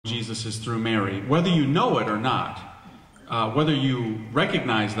Jesus is through Mary, whether you know it or not, whether you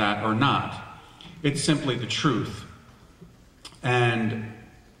recognize that or not. It's simply the truth. And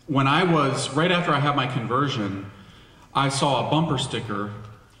when I was, right after I had my conversion, I saw a bumper sticker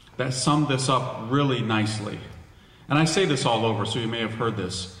that summed this up really nicely. And I say this all over, so you may have heard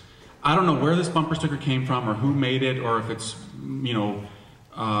this. I don't know where this bumper sticker came from or who made it, or if it's,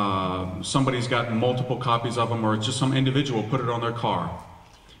 somebody's got multiple copies of them, or it's just some individual put it on their car.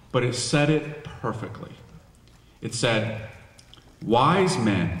 But it said it perfectly. It said, "Wise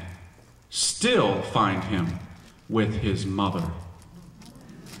men still find him with his mother."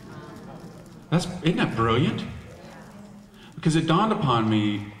 Isn't that brilliant? Because it dawned upon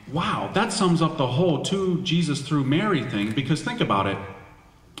me, wow, that sums up the whole to Jesus through Mary thing. Because think about it.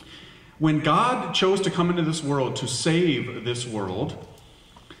 When God chose to come into this world to save this world,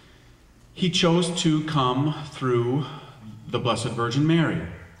 he chose to come through the Blessed Virgin Mary.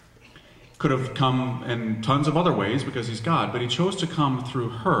 Could have come in tons of other ways because he's God, but he chose to come through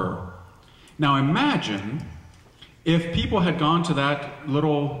her. Now imagine if people had gone to that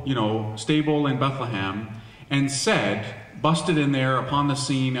little, stable in Bethlehem and said, busted in there upon the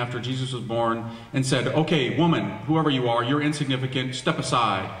scene after Jesus was born and said, "Okay, woman, whoever you are, you're insignificant, step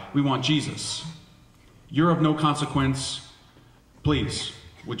aside. We want Jesus. You're of no consequence. Please,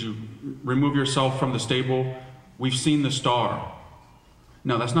 would you remove yourself from the stable? We've seen the star."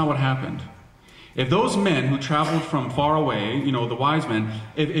 No, that's not what happened. If those men who traveled from far away, the wise men,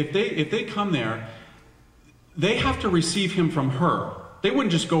 if they come there, they have to receive him from her. They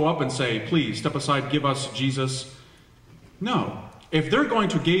wouldn't just go up and say, "Please, step aside, give us Jesus." No. If they're going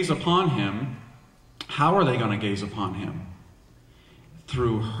to gaze upon him, how are they going to gaze upon him?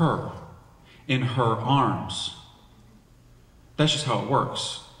 Through her, in her arms. That's just how it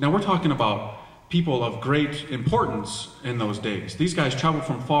works. Now we're talking about people of great importance in those days. These guys traveled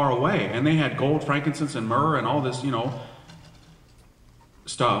from far away, and they had gold, frankincense, and myrrh, and all this,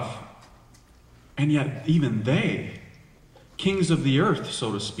 stuff. And yet, even they, kings of the earth,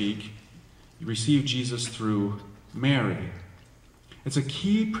 so to speak, received Jesus through Mary. It's a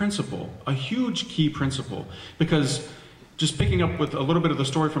key principle, a huge key principle, because just picking up with a little bit of the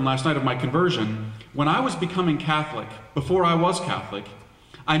story from last night of my conversion, when I was becoming Catholic, before I was Catholic,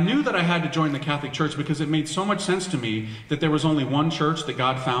 I knew that I had to join the Catholic Church because it made so much sense to me that there was only one church that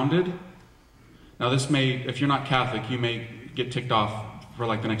God founded. Now this may, if you're not Catholic, you may get ticked off for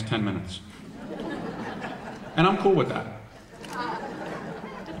like the next 10 minutes. And I'm cool with that.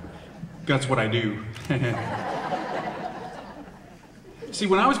 That's what I do. See,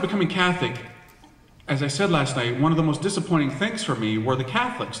 when I was becoming Catholic, as I said last night, one of the most disappointing things for me were the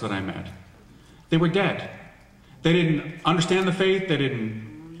Catholics that I met. They were dead. They didn't understand the faith. They didn't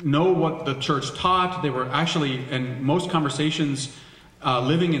know what the church taught. They were actually, in most conversations,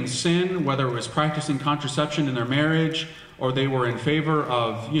 living in sin, whether it was practicing contraception in their marriage, or they were in favor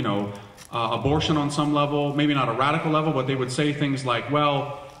of, abortion on some level, maybe not a radical level, but they would say things like,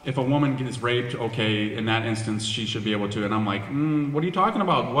 well, if a woman gets raped, okay, in that instance, she should be able to. And I'm like, what are you talking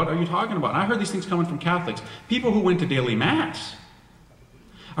about? What are you talking about? And I heard these things coming from Catholics, people who went to daily mass.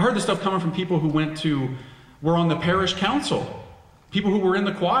 I heard this stuff coming from people who were on the parish council, people who were in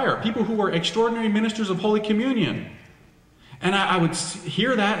the choir, people who were extraordinary ministers of Holy Communion. And I would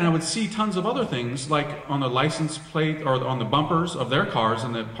hear that, and I would see tons of other things, like on the license plate or on the bumpers of their cars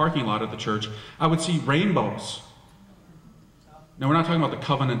in the parking lot at the church. I would see rainbows. Now, we're not talking about the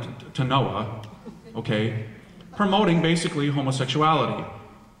covenant to Noah, okay? Promoting basically homosexuality.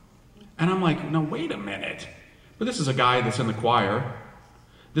 And I'm like, no, wait a minute. But this is a guy that's in the choir.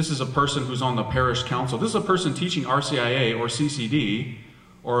 This is a person who's on the parish council. This is a person teaching RCIA or CCD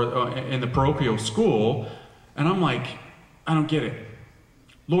or in the parochial school. And I'm like, I don't get it.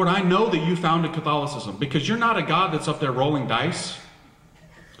 Lord, I know that you founded Catholicism because you're not a God that's up there rolling dice.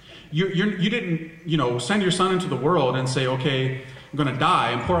 You didn't, send your son into the world and say, okay, I'm going to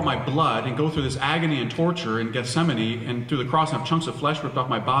die and pour out my blood and go through this agony and torture in Gethsemane and through the cross and have chunks of flesh ripped off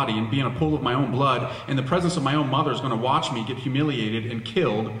my body and be in a pool of my own blood, and the presence of my own mother is going to watch me get humiliated and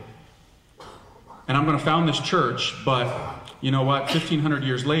killed. And I'm going to found this church, but you know what? 1,500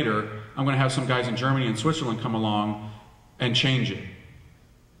 years later, I'm going to have some guys in Germany and Switzerland come along and change it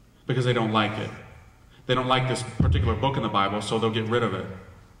because they don't like it. They don't like this particular book in the Bible, so they'll get rid of it.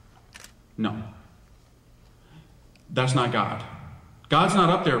 No. That's not God. God's not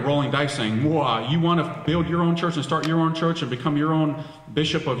up there rolling dice saying, "Whoa, you want to build your own church and start your own church and become your own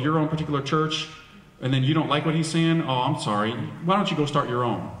bishop of your own particular church, and then you don't like what he's saying? Oh, I'm sorry. Why don't you go start your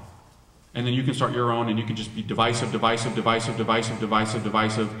own? And then you can start your own, and you can just be divisive, divisive, divisive, divisive, divisive,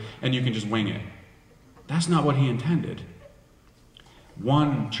 divisive, and you can just wing it." That's not what he intended.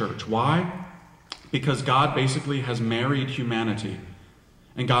 One church. Why? Because God basically has married humanity.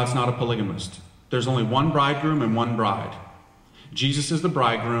 And God's not a polygamist. There's only one bridegroom and one bride. Jesus is the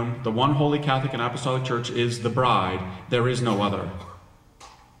bridegroom. The one holy Catholic and Apostolic Church is the bride. There is no other.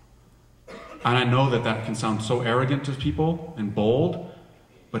 And I know that that can sound so arrogant to people and bold,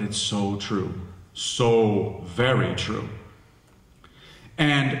 but it's so true. So very true.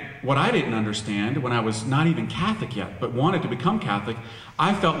 And what I didn't understand when I was not even Catholic yet, but wanted to become Catholic,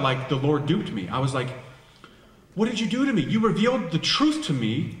 I felt like the Lord duped me. I was like, what did you do to me? You revealed the truth to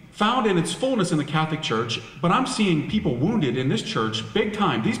me, found in its fullness in the Catholic Church, but I'm seeing people wounded in this church big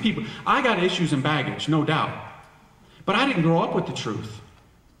time. These people, I got issues and baggage, no doubt. But I didn't grow up with the truth.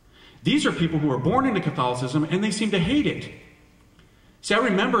 These are people who were born into Catholicism and they seem to hate it. See, I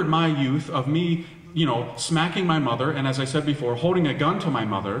remembered my youth of me, smacking my mother, and as I said before, holding a gun to my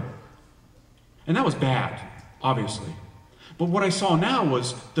mother. And that was bad, obviously. But what I saw now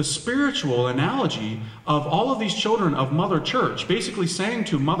was the spiritual analogy of all of these children of Mother Church, basically saying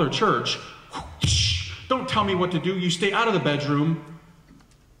to Mother Church, don't tell me what to do, you stay out of the bedroom.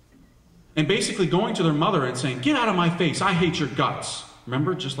 And basically going to their mother and saying, get out of my face, I hate your guts.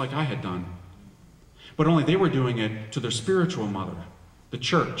 Remember, just like I had done. But only they were doing it to their spiritual mother, the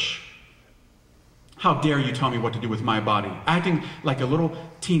church. How dare you tell me what to do with my body? Acting like a little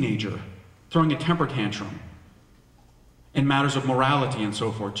teenager, throwing a temper tantrum in matters of morality and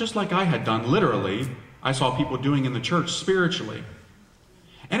so forth, just like I had done, literally, I saw people doing in the church spiritually.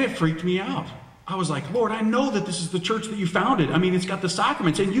 And it freaked me out. I was like, Lord, I know that this is the church that you founded. I mean, it's got the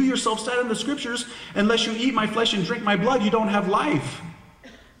sacraments, and you yourself said in the scriptures, unless you eat my flesh and drink my blood, you don't have life.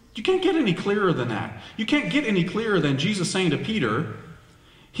 You can't get any clearer than that. You can't get any clearer than Jesus saying to Peter,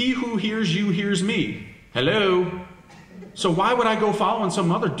 he who hears you hears me. Hello? So why would I go following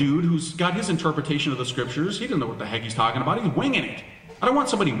some other dude who's got his interpretation of the scriptures? He doesn't know what the heck he's talking about. He's winging it. I don't want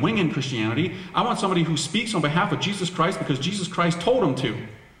somebody winging Christianity. I want somebody who speaks on behalf of Jesus Christ because Jesus Christ told him to.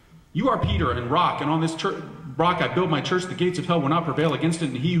 You are Peter and rock, and on this rock I build my church. The gates of hell will not prevail against it,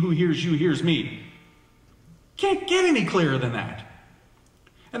 and he who hears you hears me. Can't get any clearer than that.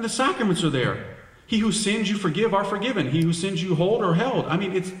 And the sacraments are there. He who sins you forgive are forgiven. He who sins you hold are held. I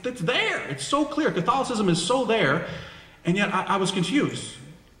mean, it's there. It's so clear. Catholicism is so there. And yet I was confused.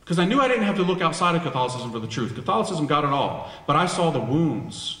 Because I knew I didn't have to look outside of Catholicism for the truth. Catholicism got it all. But I saw the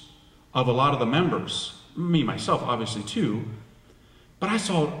wounds of a lot of the members. Me, myself, obviously, too. But I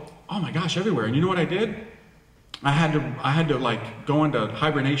saw, oh my gosh, everywhere. And you know what I did? I had to like go into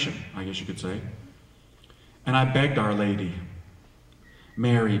hibernation, I guess you could say. And I begged Our Lady,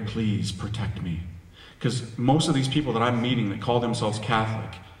 Mary, please protect me. Because most of these people that I'm meeting that call themselves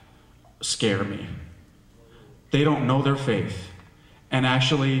Catholic scare me. They don't know their faith. And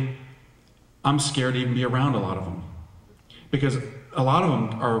actually, I'm scared to even be around a lot of them. Because a lot of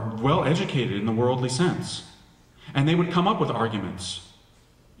them are well educated in the worldly sense. And they would come up with arguments.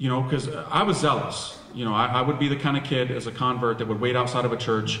 Because I was zealous. I would be the kind of kid as a convert that would wait outside of a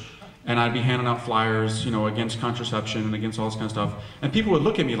church and I'd be handing out flyers, against contraception and against all this kind of stuff. And people would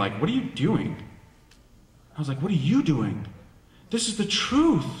look at me like, what are you doing? I was like, what are you doing? This is the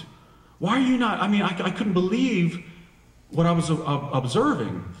truth. Why are you not? I mean, I couldn't believe what I was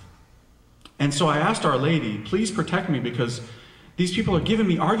observing. And so I asked Our Lady, please protect me, because these people are giving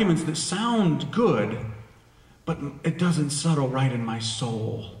me arguments that sound good, but it doesn't settle right in my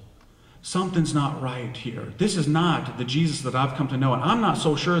soul. Something's not right here. This is not the Jesus that I've come to know. And I'm not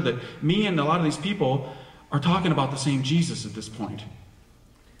so sure that me and a lot of these people are talking about the same Jesus at this point.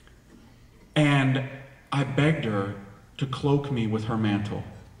 And I begged her to cloak me with her mantle.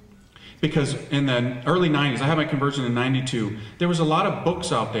 Because in the early 90s, I had my conversion in 92, there was a lot of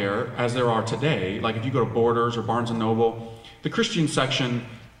books out there, as there are today. Like if you go to Borders or Barnes & Noble, the Christian section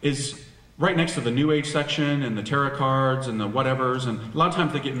is right next to the New Age section and the tarot cards and the whatevers. And a lot of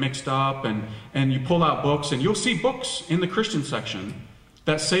times they get mixed up, and you pull out books, and you'll see books in the Christian section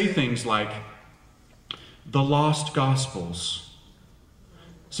that say things like, the Lost Gospels.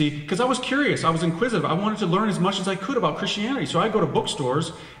 See, because I was curious, I was inquisitive, I wanted to learn as much as I could about Christianity. So I'd go to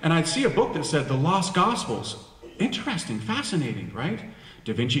bookstores and I'd see a book that said the Lost Gospels. Interesting, fascinating, right?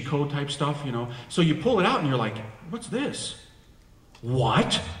 Da Vinci Code type stuff, So you pull it out and you're like, what's this?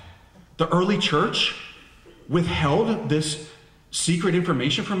 What? The early church withheld this secret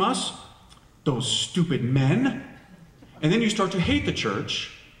information from us? Those stupid men? And then you start to hate the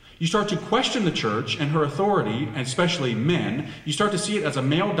church. You start to question the church and her authority, and especially men. You start to see it as a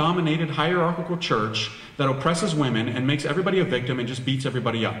male-dominated hierarchical church that oppresses women and makes everybody a victim and just beats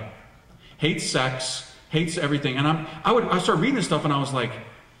everybody up. Hates sex, hates everything. And I started reading this stuff and I was like,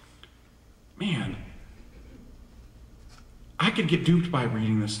 man, I could get duped by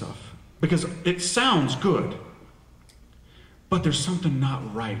reading this stuff because it sounds good, but there's something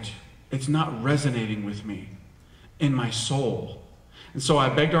not right. It's not resonating with me in my soul. And so I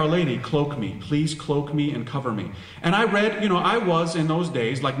begged Our Lady, cloak me, please cloak me and cover me. And I read, I was in those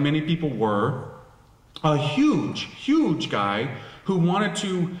days, like many people were, a huge, huge guy who wanted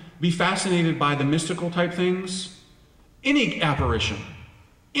to be fascinated by the mystical type things. Any apparition,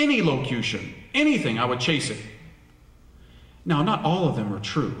 any locution, anything, I would chase it. Now, not all of them are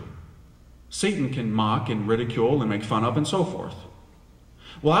true. Satan can mock and ridicule and make fun of and so forth.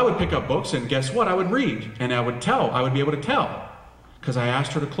 Well, I would pick up books and guess what? I would read and I would be able to tell because I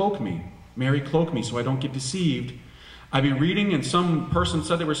asked her to cloak me. Mary, cloak me so I don't get deceived. I'd be reading and some person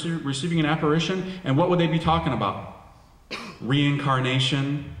said they were receiving an apparition, and what would they be talking about?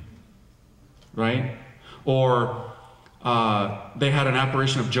 Reincarnation, right? Or they had an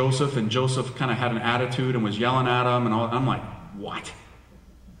apparition of Joseph, and Joseph kind of had an attitude and was yelling at him, and all. I'm like, what?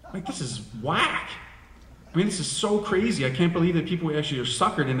 Like, this is whack. I mean, this is so crazy. I can't believe that people actually are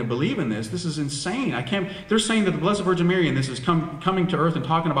suckered into believing this. This is insane. They're saying that the Blessed Virgin Mary and this is coming to earth and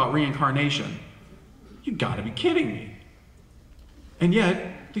talking about reincarnation. You got to be kidding me. And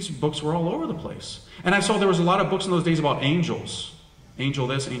yet, these books were all over the place. And I saw there was a lot of books in those days about angels. Angel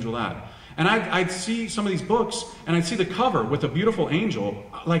this, angel that. And I'd see some of these books, and I'd see the cover with a beautiful angel,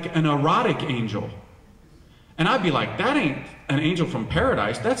 like an erotic angel. And I'd be like, that ain't an angel from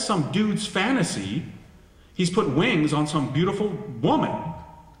paradise. That's some dude's fantasy. He's put wings on some beautiful woman.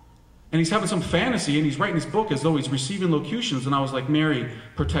 And he's having some fantasy, and he's writing this book as though he's receiving locutions. And I was like, Mary,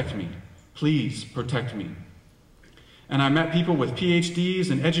 protect me. Please protect me. And I met people with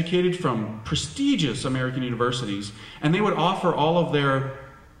PhDs and educated from prestigious American universities, and they would offer all of their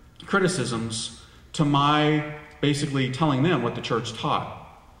criticisms to my basically telling them what the church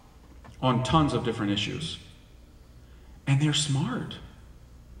taught on tons of different issues. And they're smart.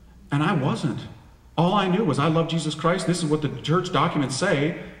 And I wasn't. All I knew was I love Jesus Christ. This is what the church documents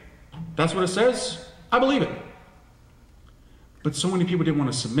say. That's what it says. I believe it. But so many people didn't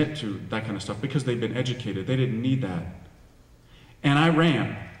want to submit to that kind of stuff because they'd been educated. They didn't need that. And I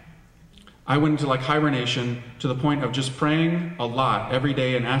ran. I went into like hibernation to the point of just praying a lot every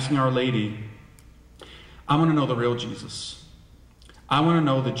day and asking Our Lady, I want to know the real Jesus. I want to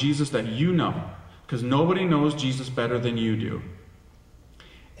know the Jesus that you know, because nobody knows Jesus better than you do.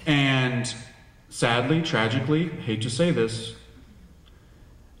 And sadly, tragically, I hate to say this,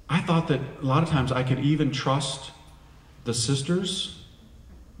 I thought that a lot of times I could even trust the sisters.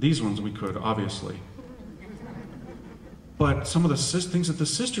 These ones we could, obviously. But some of the things that the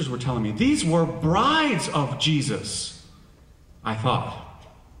sisters were telling me, these were brides of Jesus, I thought.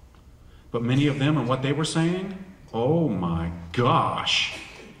 But many of them and what they were saying, oh my gosh,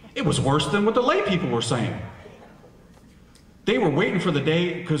 it was worse than what the lay people were saying. They were waiting for the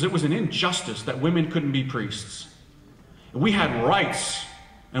day because it was an injustice that women couldn't be priests. We had rights,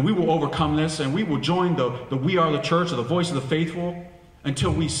 and we will overcome this, and we will join the We Are the Church, or the Voice of the Faithful,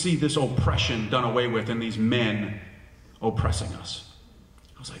 until we see this oppression done away with and these men oppressing us.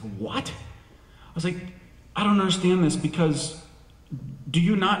 I was like, what? I was like, I don't understand this, because do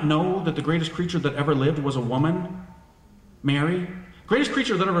you not know that the greatest creature that ever lived was a woman? Mary? Greatest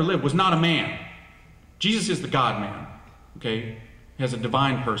creature that ever lived was not a man. Jesus is the God-man. Okay? He has a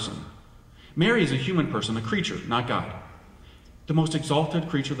divine person. Mary is a human person, a creature, not God. The most exalted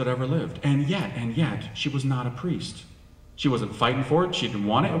creature that ever lived. And yet, she was not a priest. She wasn't fighting for it. She didn't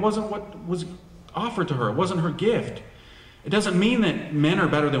want it. It wasn't what was offered to her. It wasn't her gift. It doesn't mean that men are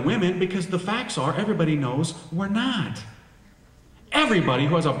better than women, because the facts are, everybody knows we're not. Everybody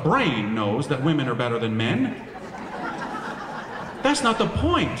who has a brain knows that women are better than men. That's not the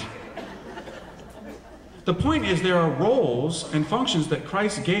point. The point is there are roles and functions that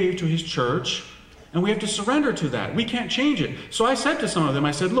Christ gave to his church, and we have to surrender to that. We can't change it. So I said to some of them,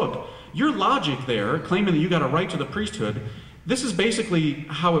 I said, look, your logic there, claiming that you got a right to the priesthood, this is basically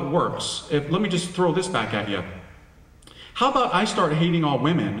how it works. Let me just throw this back at you. How about I start hating all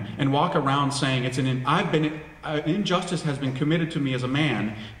women and walk around saying injustice has been committed to me as a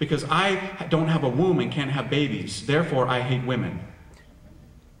man because I don't have a womb and can't have babies. Therefore, I hate women.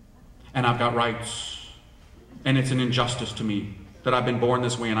 And I've got rights. And it's an injustice to me that I've been born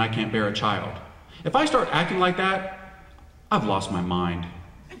this way and I can't bear a child. If I start acting like that, I've lost my mind.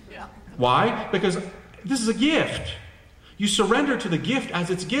 Yeah. Why? Because this is a gift. You surrender to the gift as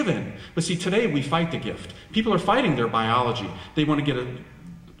it's given. But see, today we fight the gift. People are fighting their biology. They want to get a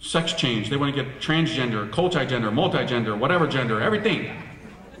sex change. They want to get transgender, cultigender, multigender, whatever gender, everything.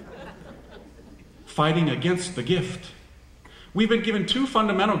 Fighting against the gift. We've been given two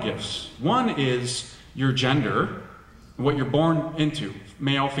fundamental gifts. One is your gender, what you're born into,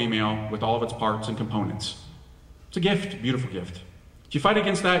 male, female, with all of its parts and components. It's a gift, beautiful gift. If you fight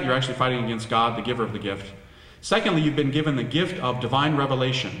against that, you're actually fighting against God, the giver of the gift. Secondly, you've been given the gift of divine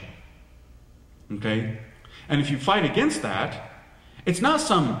revelation. Okay? And if you fight against that, it's not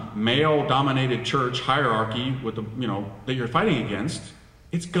some male-dominated church hierarchy with the, that you're fighting against.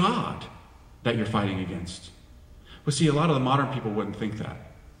 It's God that you're fighting against. But see, a lot of the modern people wouldn't think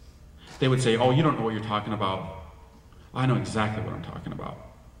that. They would say, oh, you don't know what you're talking about. I know exactly what I'm talking about.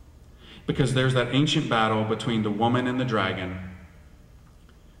 Because there's that ancient battle between the woman and the dragon.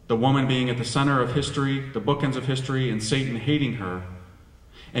 The woman being at the center of history, the bookends of history, and Satan hating her.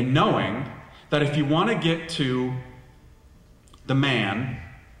 And knowing that if you want to get to the man,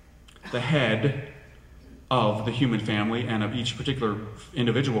 the head of the human family and of each particular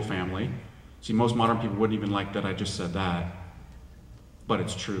individual family. See, most modern people wouldn't even like that I just said that, but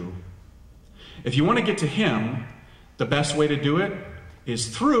it's true. If you want to get to him, the best way to do it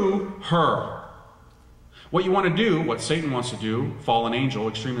is through her. What you want to do, what Satan wants to do, fallen angel,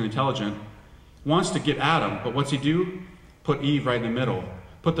 extremely intelligent, wants to get Adam, but what's he do? Put Eve right in the middle.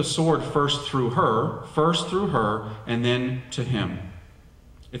 Put the sword first through her, and then to him.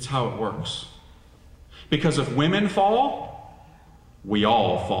 It's how it works. Because if women fall, we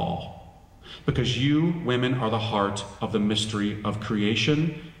all fall. Because you, women, are the heart of the mystery of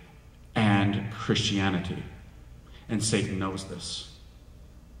creation and Christianity. And Satan knows this.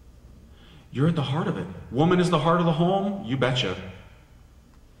 You're at the heart of it. Woman is the heart of the home? You betcha.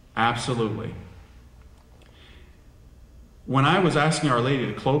 Absolutely. When I was asking Our Lady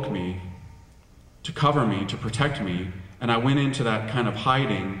to cloak me, to cover me, to protect me, and I went into that kind of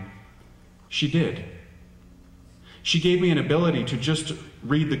hiding, she did. She gave me an ability to just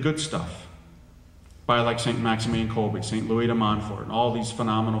read the good stuff by like St. Maximilian Kolbe, St. Louis de Montfort, and all these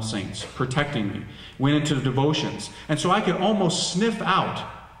phenomenal saints protecting me. Went into the devotions. And so I could almost sniff out.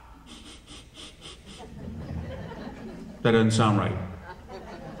 That doesn't sound right.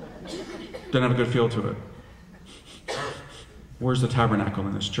 Doesn't have a good feel to it. Where's the tabernacle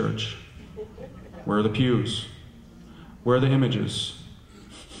in this church? Where are the pews? Where are the images?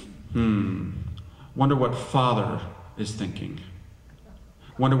 Wonder what Father is thinking.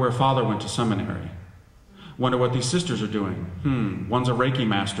 Wonder where Father went to seminary. Wonder what these sisters are doing. One's a Reiki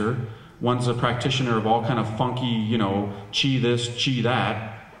master. One's a practitioner of all kind of funky, chi this, chi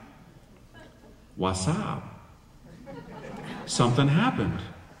that. What's up? Something happened.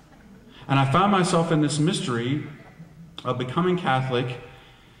 And I found myself in this mystery of becoming Catholic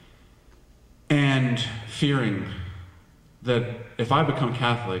and fearing that if I become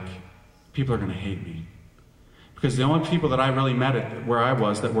Catholic, people are going to hate me. Because the only people that I really met at where I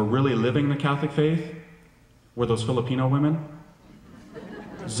was that were really living the Catholic faith were those Filipino women.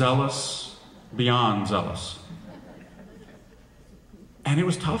 Zealous, beyond zealous. And it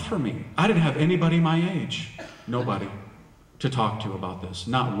was tough for me. I didn't have anybody my age, nobody, to talk to about this.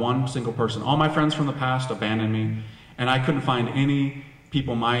 Not one single person. All my friends from the past abandoned me. And I couldn't find any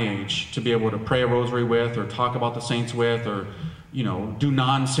people my age to be able to pray a rosary with or talk about the saints with or, do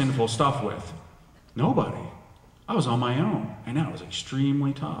non-sinful stuff with. Nobody. I was on my own, and that was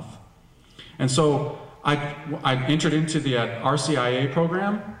extremely tough. And so I entered into the RCIA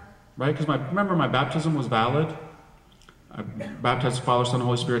program, right? Because remember my baptism was valid. I baptized the Father, Son, and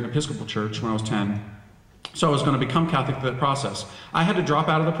Holy Spirit in an Episcopal church when I was 10. So I was going to become Catholic through that process. I had to drop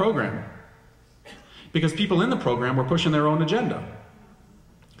out of the program. Because people in the program were pushing their own agenda.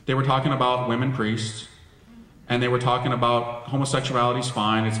 They were talking about women priests, and they were talking about homosexuality's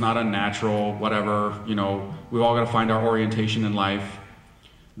fine, it's not unnatural, whatever, we've all got to find our orientation in life,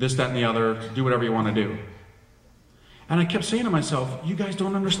 this, that, and the other, do whatever you want to do. And I kept saying to myself, you guys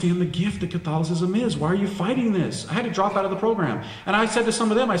don't understand the gift that Catholicism is. Why are you fighting this? I had to drop out of the program. And I said to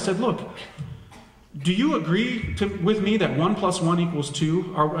some of them, I said, look, do you agree with me that 1 + 1 =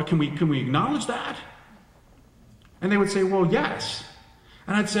 2? Can we acknowledge that? And they would say, well, yes.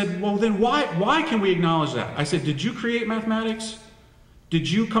 And I'd said, well, then why can we acknowledge that? I said, did you create mathematics? Did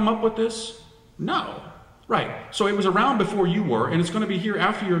you come up with this? No. Right. So it was around before you were, and it's going to be here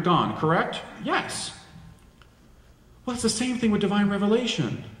after you're gone, correct? Yes. Well, it's the same thing with divine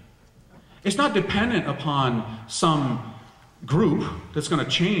revelation. It's not dependent upon some group that's going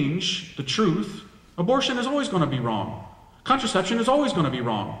to change the truth. Abortion is always going to be wrong. Contraception is always going to be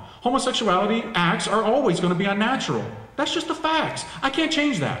wrong. Homosexuality acts are always going to be unnatural. That's just the facts. I can't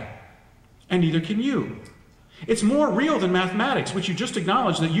change that. And neither can you. It's more real than mathematics, which you just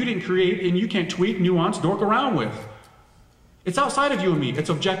acknowledged that you didn't create and you can't tweak, nuance, dork around with. It's outside of you and me. It's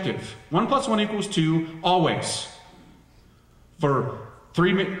objective. 1 + 1 = 2, always. For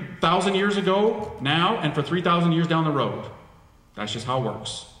 3,000 years ago, now, and for 3,000 years down the road. That's just how it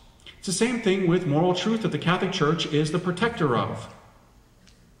works. It's the same thing with moral truth that the Catholic Church is the protector of.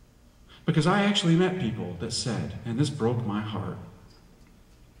 Because I actually met people that said, and this broke my heart,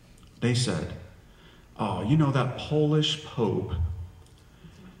 they said, oh, you know that Polish Pope,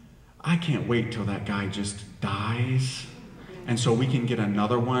 I can't wait till that guy just dies, and so we can get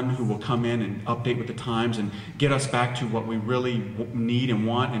another one who will come in and update with the times and get us back to what we really need and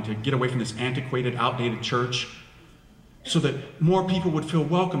want, and to get away from this antiquated, outdated church, so that more people would feel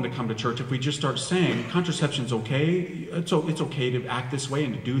welcome to come to church if we just start saying, contraception's okay, it's okay to act this way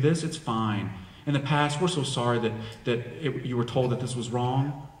and to do this, it's fine. In the past, we're so sorry that you were told that this was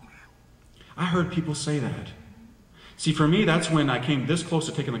wrong. I heard people say that. See, for me, that's when I came this close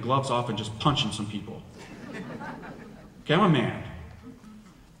to taking the gloves off and just punching some people. Okay, I'm a man.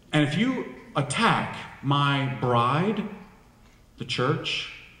 And if you attack my bride, the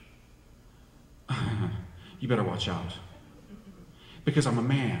church, you better watch out. Because I'm a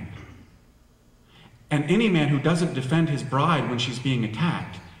man. And any man who doesn't defend his bride when she's being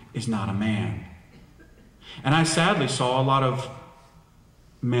attacked is not a man. And I sadly saw a lot of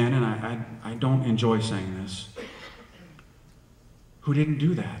men, and I don't enjoy saying this, who didn't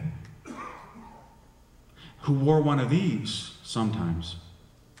do that. Who wore one of these sometimes,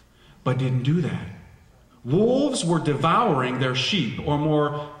 but didn't do that. Wolves were devouring their sheep, or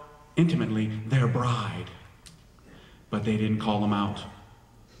more intimately, their bride. But they didn't call them out.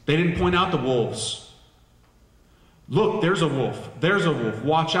 They didn't point out the wolves. Look, there's a wolf. There's a wolf.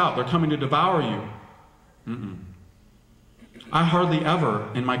 Watch out. They're coming to devour you. I hardly ever,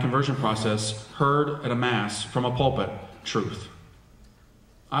 in my conversion process, heard at a mass from a pulpit truth.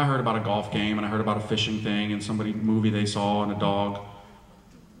 I heard about a golf game, and I heard about a fishing thing, and somebody movie they saw, and a dog.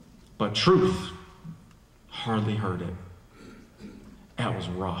 But truth, hardly heard it. That was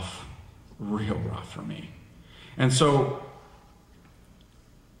rough. Real rough for me. And so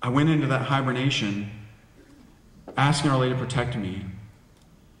I went into that hibernation asking Our Lady to protect me,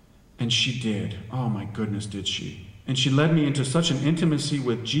 and she did. Oh my goodness, did she. And she led me into such an intimacy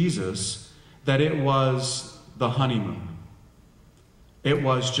with Jesus that it was the honeymoon. It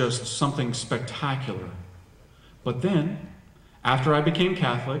was just something spectacular. But then, after I became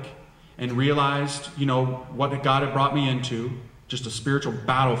Catholic and realized, what God had brought me into, just a spiritual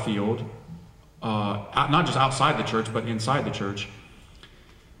battlefield, not just outside the church, but inside the church,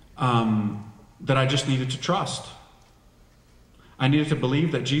 that I just needed to trust. I needed to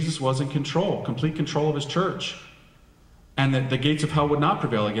believe that Jesus was in control, complete control of his church, and that the gates of hell would not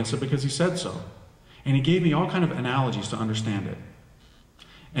prevail against it because he said so. And he gave me all kind of analogies to understand it.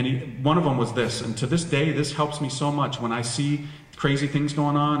 And one of them was this, and to this day, this helps me so much when I see crazy things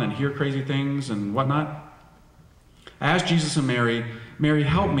going on and hear crazy things and whatnot. I asked Jesus and Mary,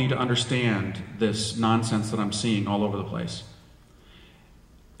 help me to understand this nonsense that I'm seeing all over the place.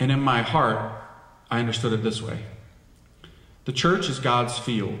 And in my heart, I understood it this way. The church is God's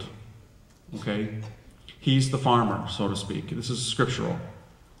field, okay? He's the farmer, so to speak. This is scriptural.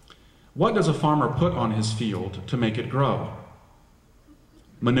 What does a farmer put on his field to make it grow?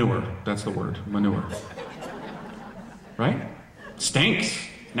 Manure, that's the word, manure. Right? Stinks,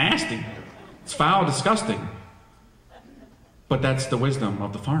 nasty. It's foul, disgusting. But that's the wisdom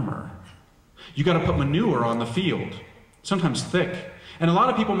of the farmer. You got to put manure on the field, sometimes thick. And a lot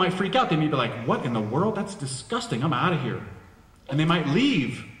of people might freak out. They may be like, what in the world? That's disgusting. I'm out of here. And they might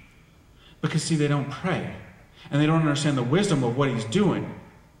leave because, see, they don't pray. And they don't understand the wisdom of what he's doing.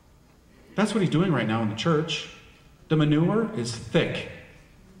 That's what he's doing right now in the church. The manure is thick.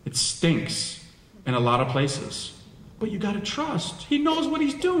 It stinks in a lot of places. But you got to trust. He knows what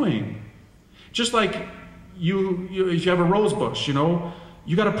he's doing. Just like if you have a rose bush,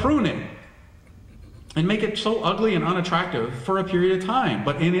 you got to prune it and make it so ugly and unattractive for a period of time.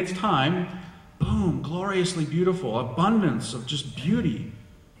 But in its time, boom, gloriously beautiful, abundance of just beauty.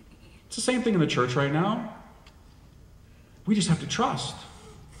 It's the same thing in the church right now. We just have to trust.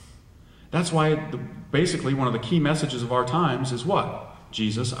 That's why basically one of the key messages of our times is what?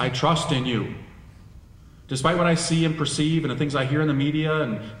 Jesus, I trust in you. Despite what I see and perceive and the things I hear in the media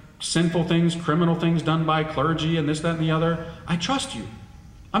and sinful things, criminal things done by clergy and this, that, and the other, I trust you.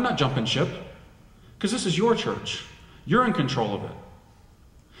 I'm not jumping ship because this is your church. You're in control of it.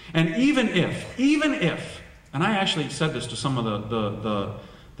 And even if, and I actually said this to some of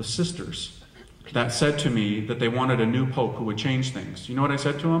the sisters that said to me that they wanted a new pope who would change things. You know what I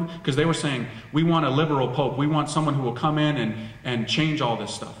said to them? Because they were saying, we want a liberal pope. We want someone who will come in and change all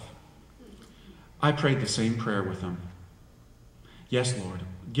this stuff. I prayed the same prayer with them. Yes, Lord,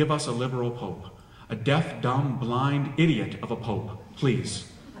 give us a liberal pope, a deaf, dumb, blind idiot of a pope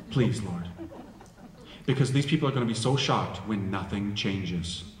Please, please, Lord. Because these people are going to be so shocked when nothing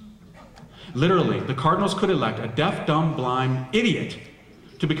changes. Literally, the cardinals could elect a deaf, dumb, blind idiot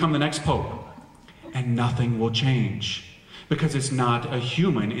to become the next pope, and nothing will change because it's not a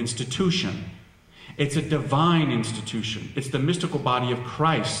human institution. It's a divine institution. It's the mystical body of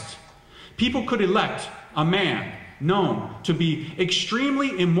Christ. People could elect a man known to be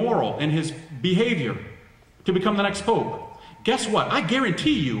extremely immoral in his behavior to become the next pope. Guess what? I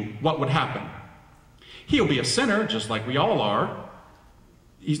guarantee you what would happen. He'll be a sinner, just like we all are.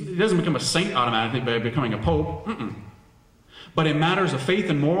 He doesn't become a saint automatically by becoming a pope. But in matters of faith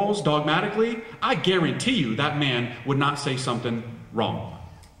and morals, dogmatically, I guarantee you that man would not say something wrong.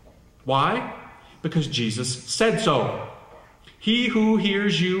 Why? Because Jesus said so. He who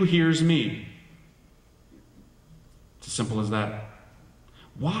hears you hears me. It's as simple as that.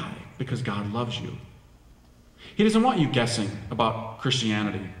 Why? Because God loves you. He doesn't want you guessing about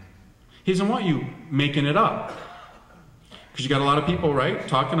Christianity. He doesn't want you making it up. Because you got a lot of people, right,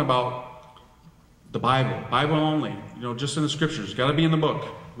 talking about the Bible. Bible only. You know, just in the scriptures. It's got to be in the book.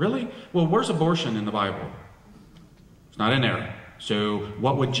 Really? Well, where's abortion in the Bible? It's not in there. So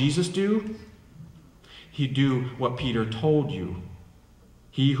what would Jesus do? He'd do what Peter told you.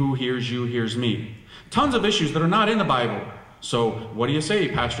 He who hears you hears me. Tons of issues that are not in the Bible. So what do you say,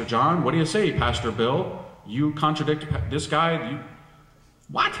 Pastor John? What do you say, Pastor Bill? You contradict this guy?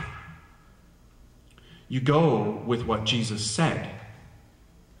 What? You go with what Jesus said.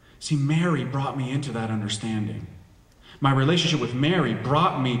 See, Mary brought me into that understanding. My relationship with Mary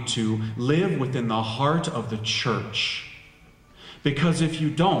brought me to live within the heart of the church. Because if you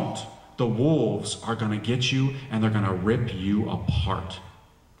don't, the wolves are going to get you and they're going to rip you apart.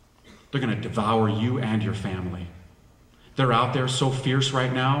 They're going to devour you and your family. They're out there so fierce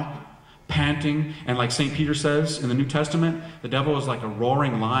right now, panting, and like St. Peter says in the New Testament, the devil is like a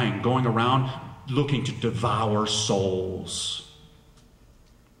roaring lion going around looking to devour souls.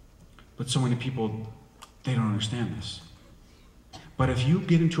 But so many people, they don't understand this. But if you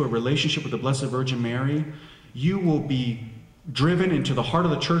get into a relationship with the Blessed Virgin Mary, you will be driven into the heart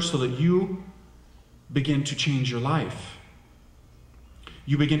of the church so that you begin to change your life.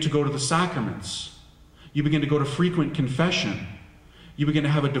 You begin to go to the sacraments. You begin to go to frequent confession. You begin to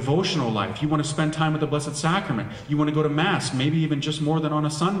have a devotional life. You want to spend time with the Blessed Sacrament. You want to go to Mass, maybe even just more than on a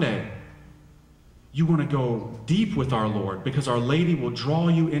Sunday. You want to go deep with our Lord because Our Lady will draw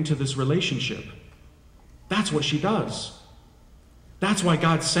you into this relationship. That's what she does. That's why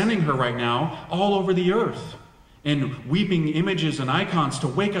God's sending her right now all over the earth and weeping images and icons to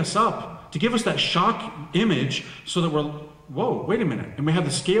wake us up, to give us that shock image so that we're, whoa, wait a minute. And we have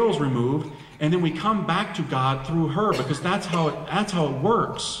the scales removed and then we come back to God through her because that's how it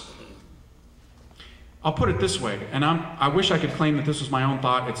works. I'll put it this way, and I wish I could claim that this was my own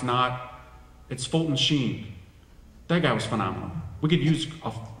thought. It's not. It's Fulton Sheen. That guy was phenomenal. We could use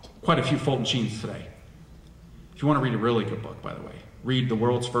quite a few Fulton Sheens today. If you want to read a really good book, by the way, read The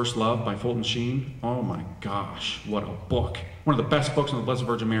World's First Love by Fulton Sheen. Oh my gosh, what a book. One of the best books on the Blessed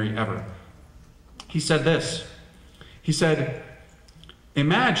Virgin Mary ever. He said this. He said,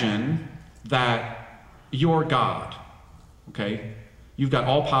 imagine that you're God, okay? You've got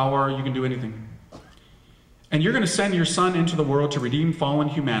all power, you can do anything. And you're going to send your Son into the world to redeem fallen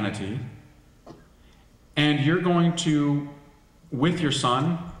humanity. And you're going to, with your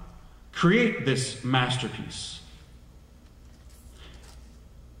Son, create this masterpiece.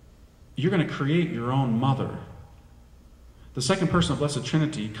 You're going to create your own mother. The second person of the Blessed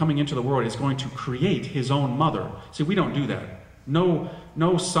Trinity coming into the world is going to create his own mother. See, we don't do that.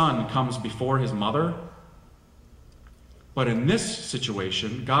 No son comes before his mother. But in this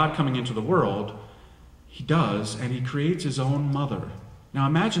situation, God coming into the world, he does, and he creates his own mother. Now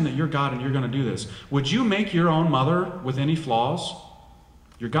imagine that you're God and you're going to do this. Would you make your own mother with any flaws?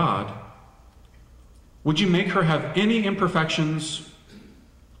 You're God. Would you make her have any imperfections?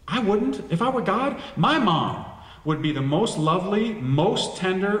 I wouldn't. If I were God, my mom would be the most lovely, most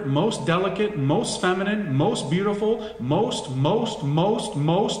tender, most delicate, most feminine, most beautiful, most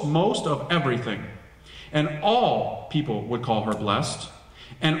of everything. And all people would call her blessed,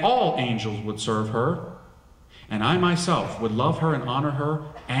 and all angels would serve her. And I myself would love her and honor her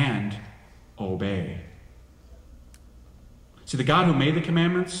and obey. See, the God who made the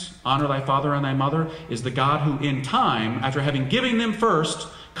commandments, honor thy father and thy mother, is the God who in time, after having given them first,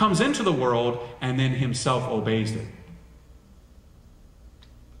 comes into the world and then himself obeys it.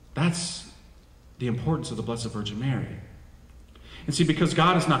 That's the importance of the Blessed Virgin Mary. And see, because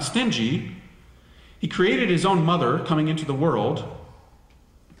God is not stingy, he created his own mother coming into the world.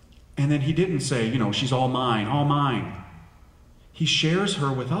 And then he didn't say, you know, she's all mine, all mine. He shares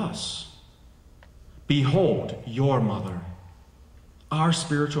her with us. Behold, your mother, our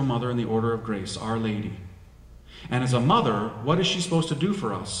spiritual mother in the order of grace, Our Lady. And as a mother, what is she supposed to do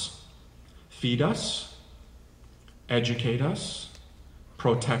for us? Feed us, educate us,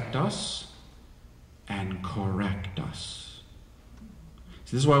 protect us, and correct us.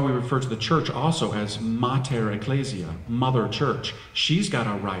 So this is why we refer to the church also as Mater Ecclesia, Mother Church. She's got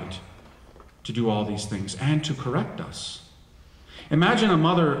a right to do all these things and to correct us. Imagine a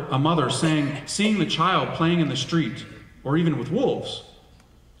mother seeing the child playing in the street or even with wolves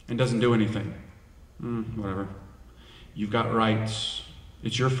and doesn't do anything. Whatever. You've got rights.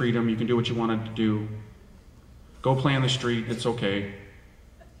 It's your freedom. You can do what you wanted to do. Go play in the street. It's okay.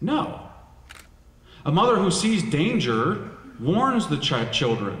 No. A mother who sees danger warns the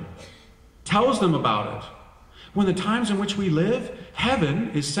children, tells them about it. When the times in which we live, heaven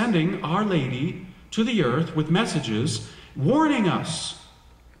is sending Our Lady to the earth with messages warning us,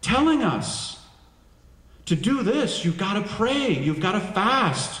 telling us to do this. You've got to pray. You've got to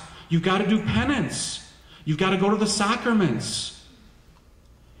fast. You've got to do penance. You've got to go to the sacraments.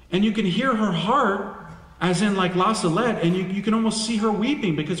 And you can hear her heart, as in like La Salette, and you can almost see her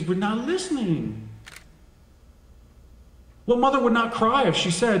weeping because we're not listening. What mother would not cry if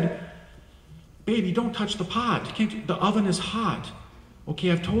she said, baby, don't touch the pot. The oven is hot.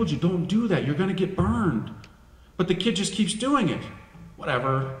 Okay, I've told you, don't do that. You're going to get burned. But the kid just keeps doing it.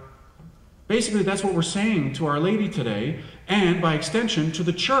 Whatever. Basically, that's what we're saying to Our Lady today, and by extension to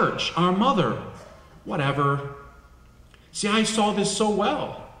the church, our mother. Whatever. See, I saw this so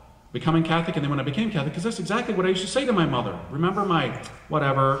well, becoming Catholic, and then when I became Catholic, because that's exactly what I used to say to my mother. Remember my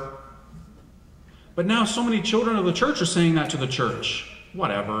whatever. But now so many children of the church are saying that to the church.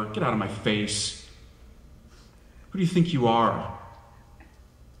 Whatever. Get out of my face. Who do you think you are?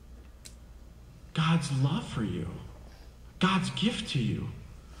 God's love for you. God's gift to you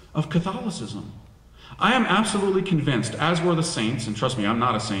of Catholicism. I am absolutely convinced, as were the saints, and trust me, I'm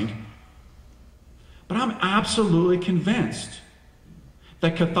not a saint, but I'm absolutely convinced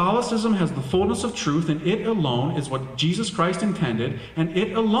that Catholicism has the fullness of truth, and it alone is what Jesus Christ intended, and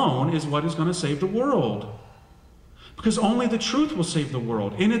it alone is what is going to save the world. Because only the truth will save the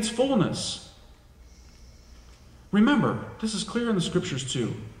world in its fullness. Remember, this is clear in the scriptures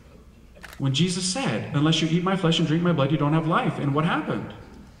too. When Jesus said, unless you eat my flesh and drink my blood, you don't have life. And what happened?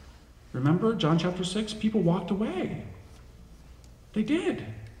 Remember, John chapter 6, people walked away. They did.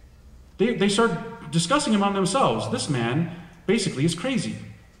 They started discussing among themselves, this man basically is crazy.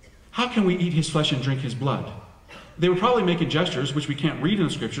 How can we eat his flesh and drink his blood? They were probably making gestures, which we can't read in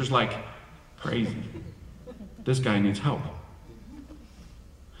the scriptures, like, crazy. This guy needs help.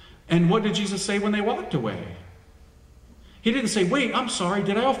 And what did Jesus say when they walked away? He didn't say, wait, I'm sorry,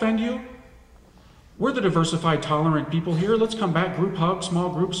 did I offend you? We're the diversified, tolerant people here. Let's come back, group hug, small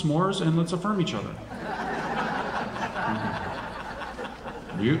group, s'mores, and let's affirm each other.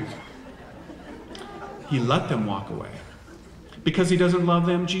 He let them walk away. Because he doesn't love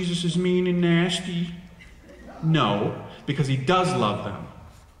them, Jesus is mean and nasty. No, because he does love them.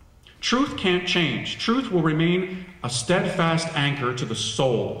 Truth can't change. Truth will remain a steadfast anchor to the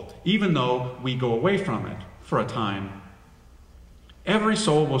soul, even though we go away from it for a time. Every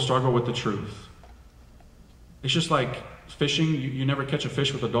soul will struggle with the truth. It's just like fishing. You never catch a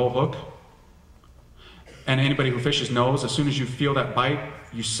fish with a dull hook. And anybody who fishes knows as soon as you feel that bite,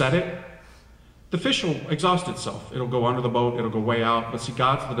 you set it, the fish will exhaust itself. It'll go under the boat. It'll go way out. But see,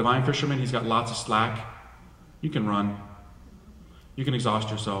 God's the divine fisherman. He's got lots of slack. You can run. You can exhaust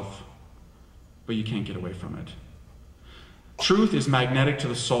yourself. But you can't get away from it. Truth is magnetic to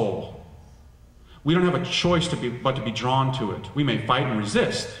the soul. We don't have a choice but to be drawn to it. We may fight and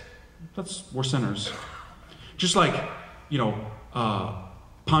resist. We're sinners. Just like,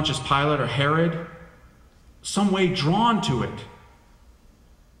 Pontius Pilate or Herod, some way drawn to it.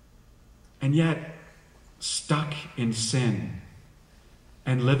 And yet, stuck in sin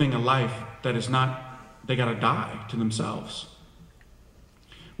and living a life that is not, they got to die to themselves.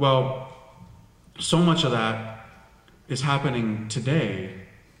 Well, so much of that is happening today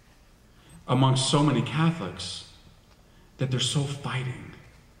amongst so many Catholics that they're so fighting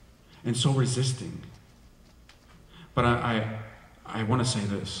and so resisting. But I want to say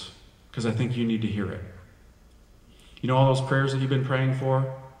this, because I think you need to hear it. You know all those prayers that you've been praying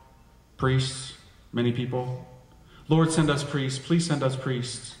for? Priests, many people. Lord, send us priests. Please send us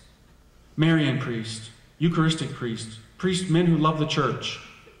priests. Marian priests, Eucharistic priests, men who love the church.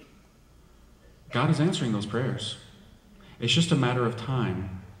 God is answering those prayers. It's just a matter of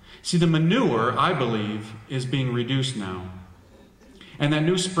time. See, the manure, I believe, is being reduced now. And that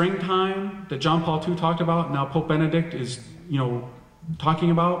new springtime that John Paul II talked about, now Pope Benedict is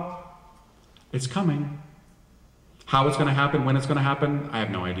talking about? It's coming. How it's going to happen, when it's going to happen, I have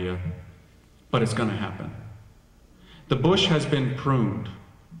no idea. But it's going to happen. The bush has been pruned.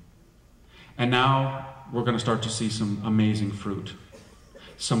 And now we're going to start to see some amazing fruit.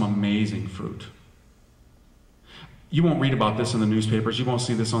 Some amazing fruit. You won't read about this in the newspapers. You won't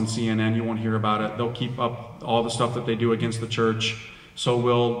see this on CNN. You won't hear about it. They'll keep up all the stuff that they do against the church. So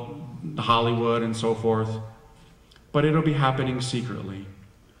will Hollywood and so forth. But it'll be happening secretly,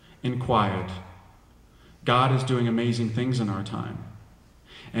 in quiet. God is doing amazing things in our time.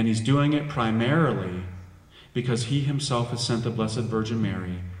 And he's doing it primarily because he himself has sent the Blessed Virgin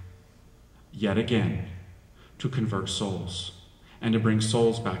Mary, yet again, to convert souls and to bring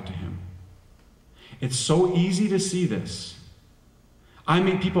souls back to him. It's so easy to see this. I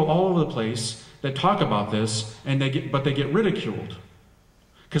meet people all over the place that talk about this, but they get ridiculed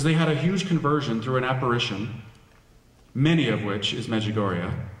because they had a huge conversion through an apparition, many of which is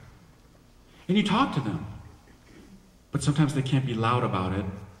Medjugorje, and you talk to them. But sometimes they can't be loud about it,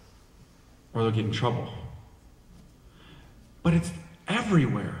 or they'll get in trouble. But it's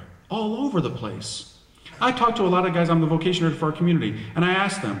everywhere, all over the place. I talk to a lot of guys, I'm the vocation director for our community, and I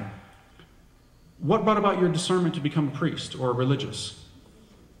ask them, what brought about your discernment to become a priest or a religious?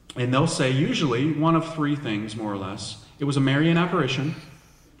 And they'll say, usually, one of three things, more or less. It was a Marian apparition,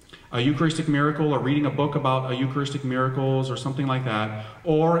 a Eucharistic miracle, or reading a book about Eucharistic miracles, or something like that,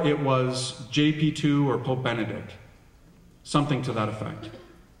 or it was JP2 or Pope Benedict. Something to that effect.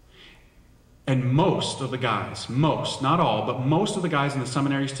 And most of the guys, not all, but most of the guys in the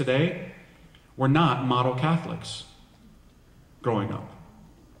seminaries today were not model Catholics growing up.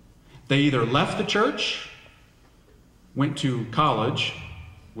 They either left the church, went to college,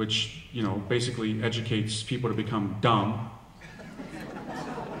 which, basically educates people to become dumb.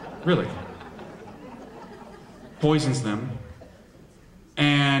 Really. Poisons them.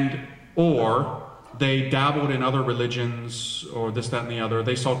 Or they dabbled in other religions, or this, that, and the other.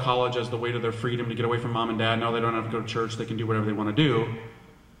 They saw college as the way to their freedom to get away from mom and dad. Now they don't have to go to church. They can do whatever they want to do.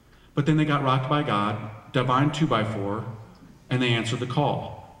 But then they got rocked by God, divine 2x4, and they answered the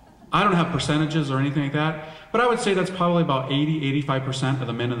call. I don't have percentages or anything like that, but I would say that's probably about 80-85% of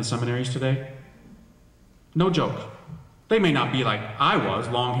the men in the seminaries today. No joke. They may not be like I was,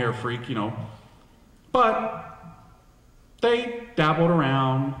 long hair freak, but they dabbled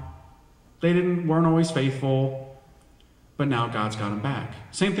around. They weren't always faithful, but now God's got them back.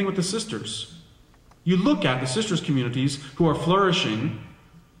 Same thing with the sisters. You look at the sisters communities who are flourishing.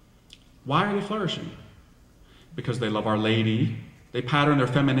 Why are they flourishing? Because they love Our Lady. They pattern their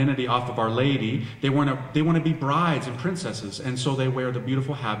femininity off of Our Lady. They want to be brides and princesses, and so they wear the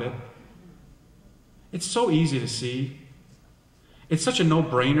beautiful habit. It's so easy to see. It's such a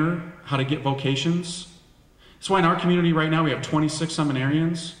no-brainer how to get vocations. That's why in our community right now we have 26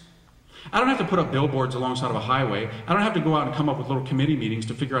 seminarians. I don't have to put up billboards alongside of a highway. I don't have to go out and come up with little committee meetings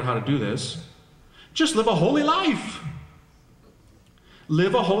to figure out how to do this. Just live a holy life.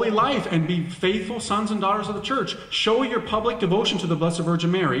 Live a holy life and be faithful sons and daughters of the church. Show your public devotion to the Blessed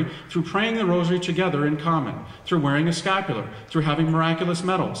Virgin Mary through praying the rosary together in common, through wearing a scapular, through having miraculous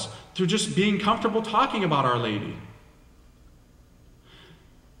medals, through just being comfortable talking about Our Lady.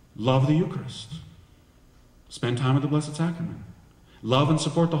 Love the Eucharist. Spend time with the Blessed Sacrament. Love and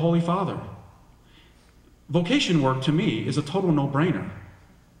support the Holy Father. Vocation work, to me, is a total no-brainer.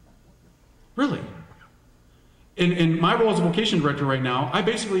 Really. In my role as a vocation director right now, I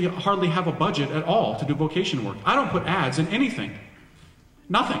basically hardly have a budget at all to do vocation work. I don't put ads in anything.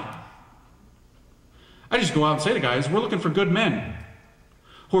 Nothing. I just go out and say to guys, we're looking for good men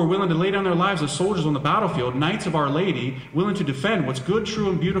who are willing to lay down their lives as soldiers on the battlefield, knights of Our Lady, willing to defend what's good, true,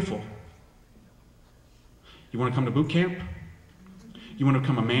 and beautiful. You want to come to boot camp? You want to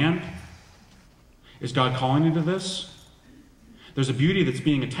become a man? Is God calling you to this? There's a beauty that's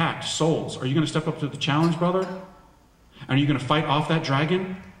being attacked, souls. Are you going to step up to the challenge, brother? And are you going to fight off that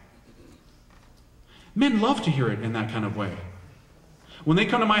dragon? Men love to hear it in that kind of way. When they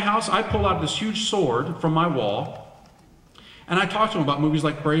come to my house, I pull out this huge sword from my wall, and I talk to them about movies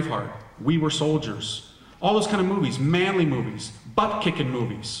like Braveheart, We Were Soldiers, all those kind of movies, manly movies, butt-kicking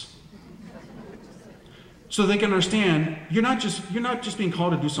movies. So they can understand, you're not just being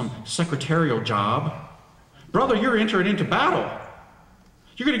called to do some secretarial job. Brother, you're entering into battle.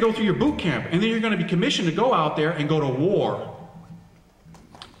 You're going to go through your boot camp, and then you're going to be commissioned to go out there and go to war.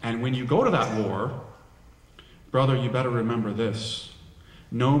 And when you go to that war, brother, you better remember this.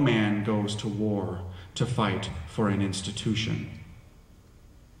 No man goes to war to fight for an institution.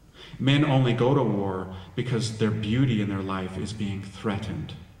 Men only go to war because their beauty in their life is being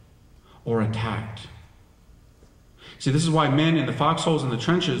threatened or attacked. See, this is why men in the foxholes in the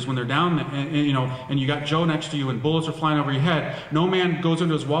trenches, when they're down, and you got Joe next to you and bullets are flying over your head, no man goes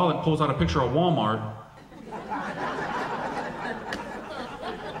into his wallet and pulls out a picture of Walmart.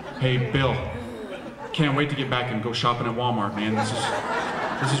 Hey, Bill, can't wait to get back and go shopping at Walmart, man.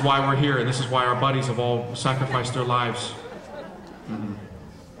 This is why we're here, and this is why our buddies have all sacrificed their lives. Mm-hmm.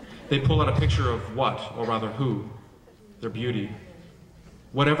 They pull out a picture of what, or rather who? Their beauty.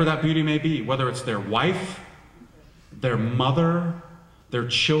 Whatever that beauty may be, whether it's their wife, their mother, their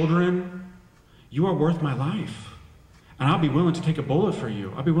children. You are worth my life. And I'll be willing to take a bullet for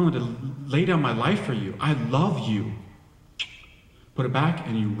you. I'll be willing to lay down my life for you. I love you. Put it back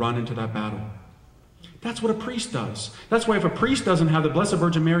and you run into that battle. That's what a priest does. That's why if a priest doesn't have the Blessed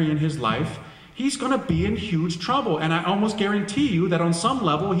Virgin Mary in his life, he's going to be in huge trouble. And I almost guarantee you that on some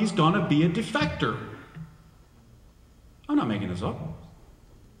level, he's going to be a defector. I'm not making this up.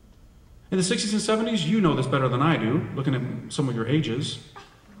 In the 60s and 70s, you know this better than I do, looking at some of your ages.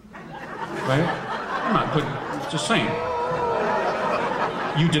 Right? I'm not putting, just saying.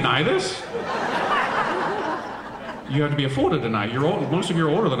 You deny this? You have to be a fool to deny. You're old, most of you are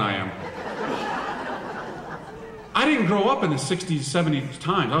older than I am. I didn't grow up in the 60s, 70s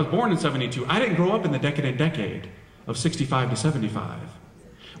times. I was born in 72. I didn't grow up in the decadent decade of 65 to 75.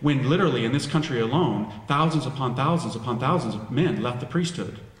 When literally in this country alone, thousands upon thousands of men left the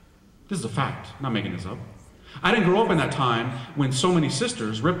priesthood. This is a fact. I'm not making this up. I didn't grow up in that time when so many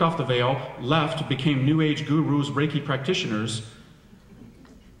sisters ripped off the veil, left, became New Age gurus, Reiki practitioners,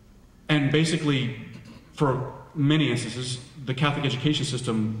 and basically, for many instances, the Catholic education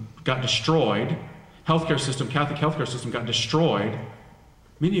system got destroyed. Healthcare system, Catholic healthcare system got destroyed.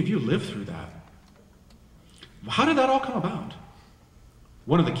 Many of you lived through that. How did that all come about?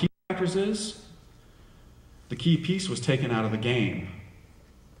 One of the key factors is the key piece was taken out of the game.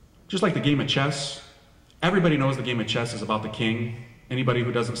 Just like the game of chess, everybody knows the game of chess is about the king. Anybody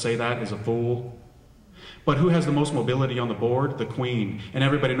who doesn't say that is a fool. But who has the most mobility on the board? The queen. And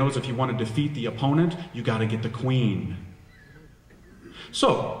everybody knows if you want to defeat the opponent, you got to get the queen.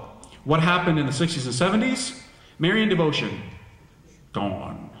 So, what happened in the 60s and 70s? Marian devotion,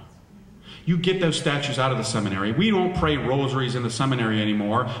 gone. You get those statues out of the seminary. We don't pray rosaries in the seminary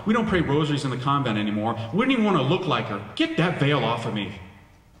anymore. We don't pray rosaries in the convent anymore. We don't even want to look like her. Get that veil off of me.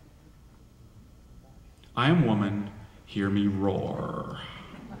 I am woman, hear me roar.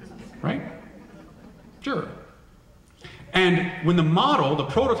 Right? Sure. And when the model, the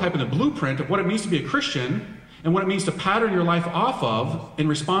prototype and the blueprint of what it means to be a Christian and what it means to pattern your life off of in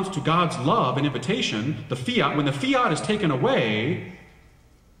response to God's love and invitation, the fiat, when the fiat is taken away,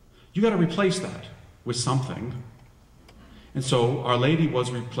 you got to replace that with something. And so Our Lady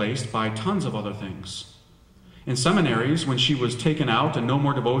was replaced by tons of other things. In seminaries, when she was taken out and no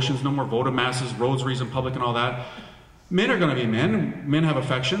more devotions, no more votive masses, rosaries in public and all that, men are going to be men. Men have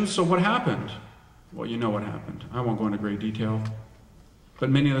affections. So what happened? Well, you know what happened. I won't go into great detail. But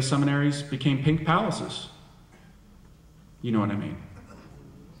many of the seminaries became pink palaces. You know what I mean.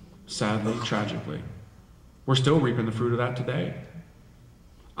 Sadly, tragically. We're still reaping the fruit of that today.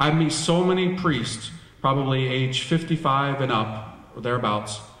 I meet so many priests, probably age 55 and up, or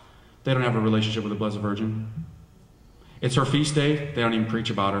thereabouts, they don't have a relationship with the Blessed Virgin. It's her feast day, they don't even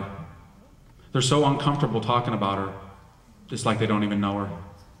preach about her. They're so uncomfortable talking about her, it's like they don't even know her.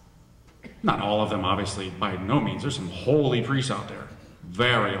 Not all of them, obviously, by no means. There's some holy priests out there.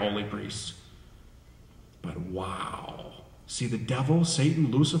 Very holy priests. But wow. See, the devil,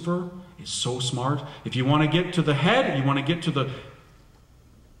 Satan, Lucifer, is so smart. If you want to get to the head, you want to get to the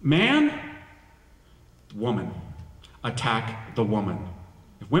man, the woman. Attack the woman.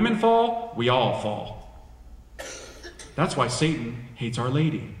 If women fall, we all fall. That's why Satan hates Our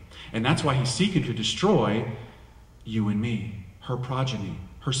Lady. And that's why he's seeking to destroy you and me, her progeny,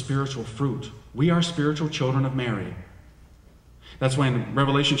 her spiritual fruit. We are spiritual children of Mary. That's why in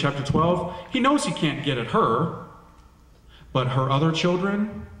Revelation chapter 12, he knows he can't get at her, but her other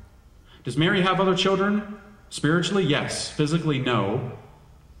children. Does Mary have other children? Spiritually, yes. Physically, no.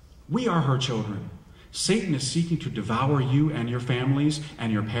 We are her children. Satan is seeking to devour you and your families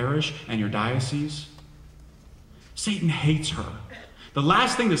and your parish and your diocese. Satan hates her. The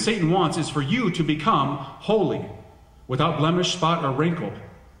last thing that Satan wants is for you to become holy, without blemish, spot, or wrinkle,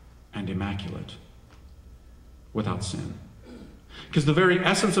 and immaculate, without sin. Because the very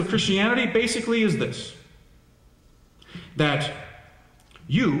essence of Christianity basically is this, that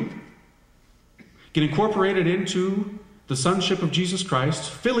you get incorporated into the sonship of Jesus Christ,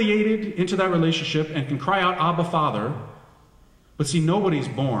 filiated into that relationship, and can cry out, Abba, Father. But see, nobody's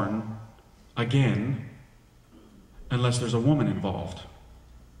born again unless there's a woman involved.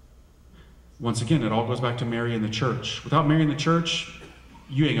 Once again, it all goes back to Mary and the church. Without Mary and the church,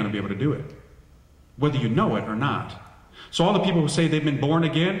 you ain't going to be able to do it, whether you know it or not. So all the people who say they've been born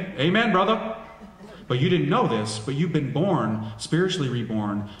again, amen, brother. But you didn't know this, but you've been born, spiritually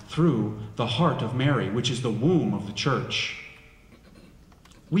reborn, through the heart of Mary, which is the womb of the church.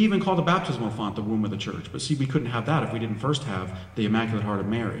 We even call the baptismal font the womb of the church. But see, we couldn't have that if we didn't first have the Immaculate Heart of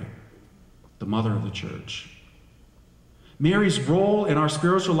Mary, the mother of the church. Mary's role in our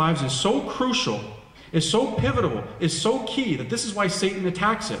spiritual lives is so crucial, is so pivotal, is so key that this is why Satan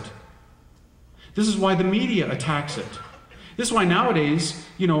attacks it. This is why the media attacks it. This is why nowadays,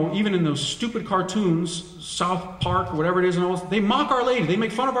 even in those stupid cartoons, South Park, whatever it is, and all, they mock Our Lady. They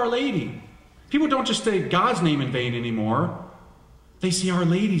make fun of Our Lady. People don't just say God's name in vain anymore. They say Our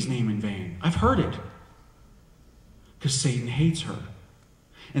Lady's name in vain. I've heard it. Because Satan hates her.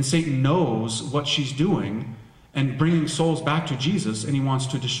 And Satan knows what she's doing and bringing souls back to Jesus, and he wants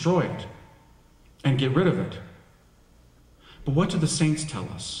to destroy it and get rid of it. But what do the saints tell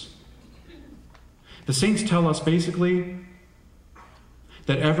us? The saints tell us basically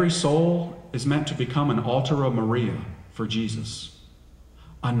that every soul is meant to become an altar of Maria for Jesus.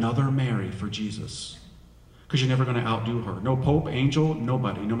 Another Mary for Jesus. Because you're never going to outdo her. No pope, angel,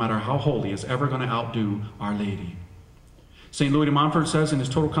 nobody, no matter how holy, is ever going to outdo Our Lady. St. Louis de Montfort says in his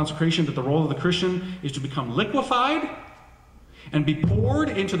Total Consecration that the role of the Christian is to become liquefied and be poured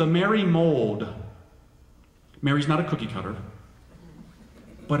into the Mary mold. Mary's not a cookie cutter,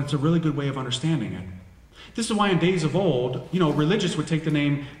 but it's a really good way of understanding it. This is why in days of old, religious would take the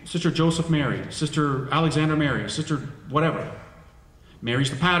name Sister Joseph Mary, Sister Alexander Mary, Sister whatever. Mary's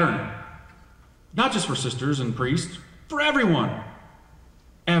the pattern. Not just for sisters and priests, for everyone.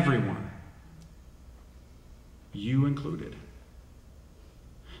 Everyone. You included.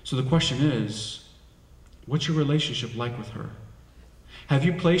 So the question is, what's your relationship like with her? Have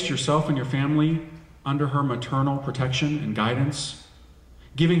you placed yourself and your family under her maternal protection and guidance,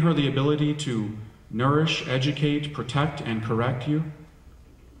 giving her the ability to nourish, educate, protect, and correct you?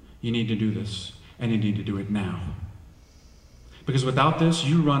 You need to do this, and you need to do it now. Because without this,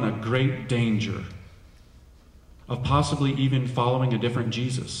 you run a great danger of possibly even following a different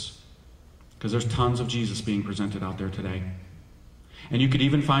Jesus. Because there's tons of Jesus being presented out there today. And you could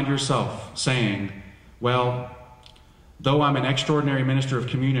even find yourself saying, well, though I'm an extraordinary minister of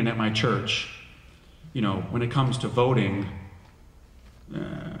communion at my church, when it comes to voting,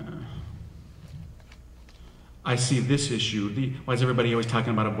 I see this issue. Why is everybody always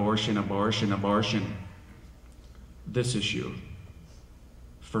talking about abortion, abortion, abortion? This issue,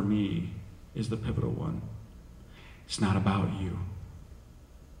 for me, is the pivotal one. It's not about you.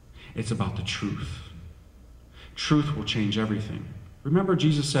 It's about the truth. Truth will change everything. Remember,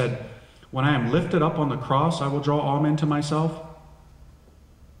 Jesus said, when I am lifted up on the cross, I will draw all men to myself.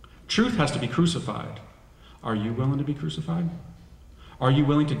 Truth has to be crucified. Are you willing to be crucified? Are you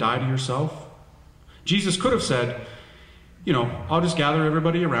willing to die to yourself? Jesus could have said, I'll just gather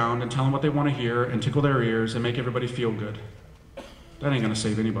everybody around and tell them what they want to hear and tickle their ears and make everybody feel good. That ain't going to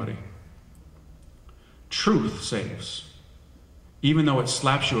save anybody. Truth saves. Even though it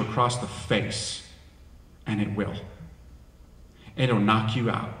slaps you across the face, and it will. It'll knock you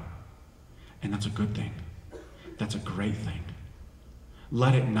out. And that's a good thing. That's a great thing.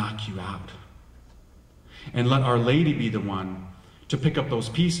 Let it knock you out. And let Our Lady be the one to pick up those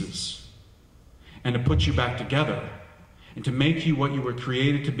pieces and to put you back together and to make you what you were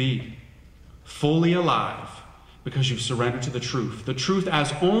created to be, fully alive, because you've surrendered to the truth. The truth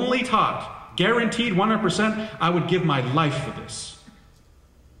as only taught. Guaranteed 100%, I would give my life for this.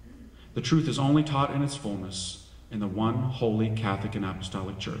 The truth is only taught in its fullness in the one holy Catholic and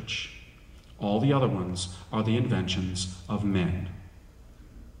Apostolic Church. All the other ones are the inventions of men.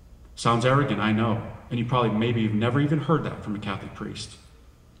 Sounds arrogant, I know, and you've never even heard that from a Catholic priest.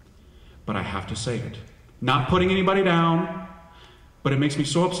 But I have to say it. Not putting anybody down, but it makes me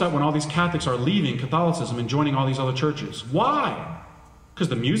so upset when all these Catholics are leaving Catholicism and joining all these other churches. Why? Because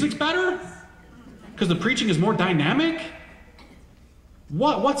the music's better? Because the preaching is more dynamic?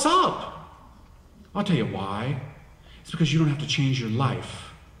 What's up? I'll tell you why. It's because you don't have to change your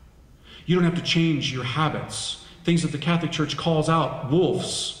life. You don't have to change your habits. Things that the Catholic Church calls out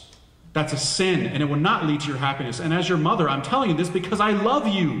wolves. That's a sin, and it will not lead to your happiness. And as your mother, I'm telling you this because I love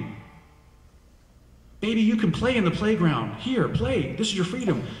you. Baby, you can play in the playground. Here, play. This is your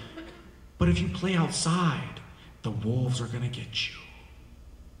freedom. But if you play outside, the wolves are going to get you.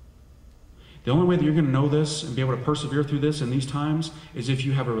 The only way that you're going to know this and be able to persevere through this in these times is if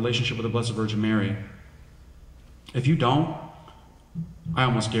you have a relationship with the Blessed Virgin Mary. If you don't, I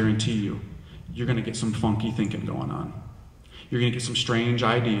almost guarantee you're going to get some funky thinking going on. You're going to get some strange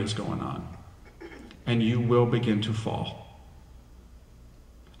ideas going on. and you will begin to fall.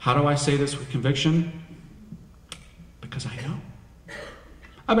 How do I say this with conviction? Because I know.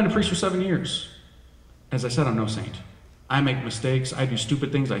 I've been a priest for 7 years. As I said, I'm no saint. I make mistakes. I do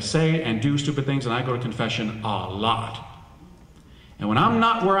stupid things. I say and do stupid things, and I go to confession a lot. And when I'm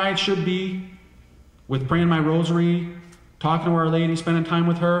not where I should be with praying my rosary, talking to Our Lady, spending time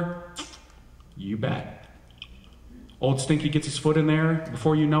with her, you bet. Old Stinky gets his foot in there.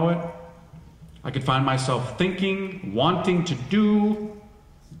 Before you know it, I could find myself thinking, wanting to do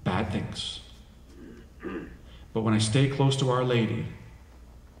bad things. But when I stay close to Our Lady,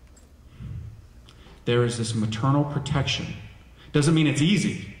 there is this maternal protection. Doesn't mean it's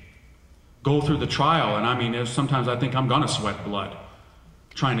easy. Go through the trial, and I mean, sometimes I think I'm gonna sweat blood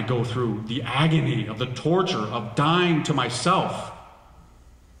trying to go through the agony of the torture of dying to myself.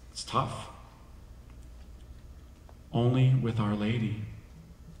 It's tough. Only with Our Lady.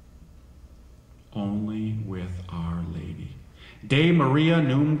 Only with Our Lady. De Maria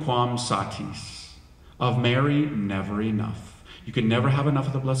numquam satis. Of Mary, never enough. You can never have enough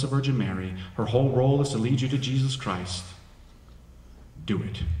of the Blessed Virgin Mary. Her whole role is to lead you to Jesus Christ. Do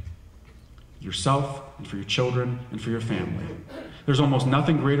it. Yourself, and for your children, and for your family. There's almost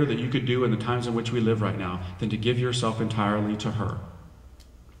nothing greater that you could do in the times in which we live right now than to give yourself entirely to her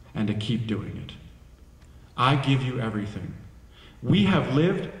and to keep doing it. I give you everything. We have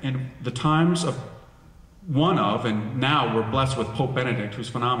lived in the times of and now we're blessed with Pope Benedict, who's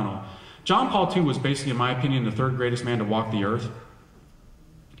phenomenal. John Paul II was basically, in my opinion, the third greatest man to walk the earth.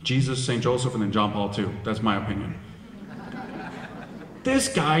 Jesus, St. Joseph, and then John Paul II. That's my opinion. This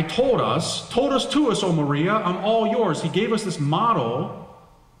guy told us, oh Maria, I'm all yours. He gave us this model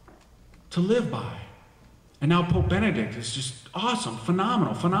to live by. And now Pope Benedict is just awesome,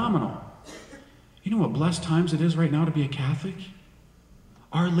 phenomenal. You know what blessed times it is right now to be a Catholic?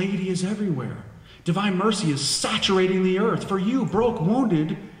 Our Lady is everywhere. Divine mercy is saturating the earth for you, broke,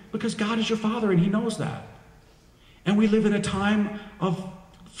 wounded, because God is your Father and He knows that. And we live in a time of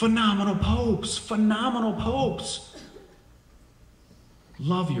phenomenal popes.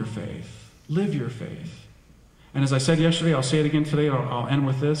 Love your faith. Live your faith. And as I said yesterday, I'll say it again today, I'll end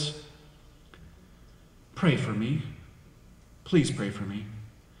with this. Pray for me. Please pray for me.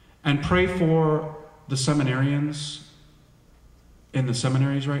 And pray for the seminarians in the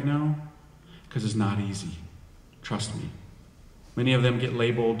seminaries right now, because it's not easy. Trust me. Many of them get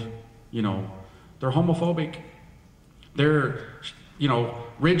labeled, they're homophobic. They're,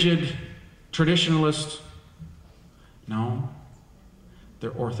 rigid, traditionalist. No.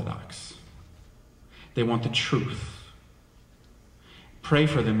 They're orthodox. They want the truth. Pray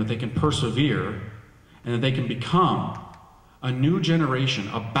for them that they can persevere and that they can become a new generation,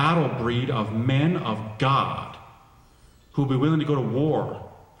 a battle breed of men of God who will be willing to go to war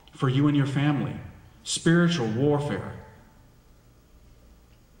for you and your family. Spiritual warfare.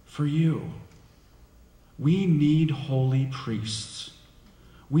 For you. We need holy priests.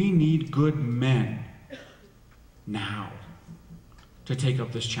 We need good men now to take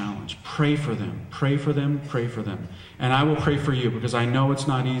up this challenge. Pray for them, pray for them, pray for them. And I will pray for you because I know it's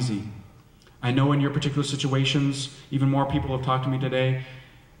not easy. I know in your particular situations, even more people have talked to me today,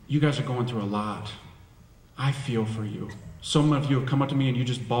 you guys are going through a lot. I feel for you. Some of you have come up to me and you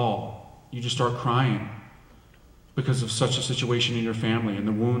just bawl. You just start crying because of such a situation in your family and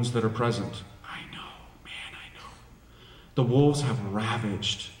the wounds that are present. I know, man, I know. The wolves have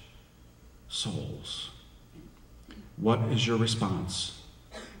ravaged souls. What is your response?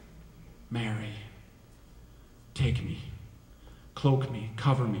 Mary, take me, cloak me,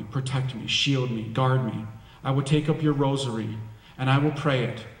 cover me, protect me, shield me, guard me. I will take up your rosary and I will pray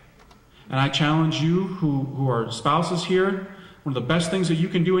it. And I challenge you who are spouses here, one of the best things that you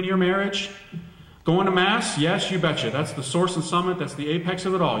can do in your marriage, going to Mass, yes, you betcha. That's the source and summit, that's the apex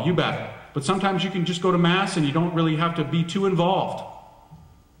of it all, you bet. But sometimes you can just go to Mass and you don't really have to be too involved.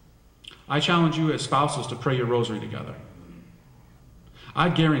 I challenge you as spouses to pray your rosary together. I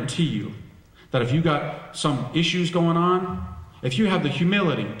guarantee you that if you got some issues going on, if you have the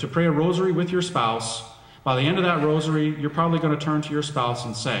humility to pray a rosary with your spouse, by the end of that rosary, you're probably going to turn to your spouse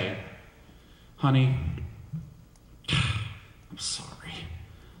and say, honey, I'm sorry.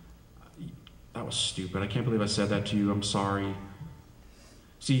 That was stupid. I can't believe I said that to you. I'm sorry.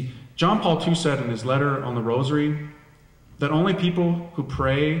 See, John Paul II said in his letter on the rosary that only people who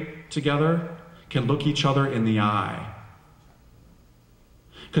pray together can look each other in the eye.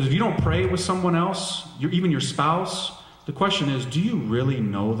 Because if you don't pray with someone else, even your spouse, the question is, do you really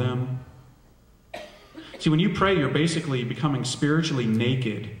know them? See, when you pray, you're basically becoming spiritually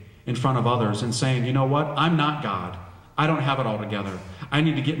naked in front of others and saying, you know what? I'm not God. I don't have it all together. I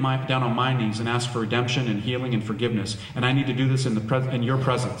need to get down on my knees and ask for redemption and healing and forgiveness. And I need to do this in your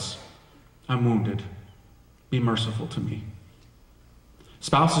presence. I'm wounded. Be merciful to me.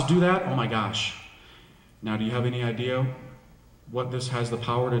 Spouses do that? Oh my gosh. Now, do you have any idea what this has the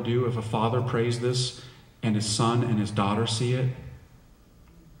power to do if a father prays this and his son and his daughter see it?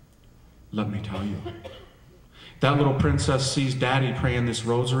 Let me tell you. That little princess sees daddy praying this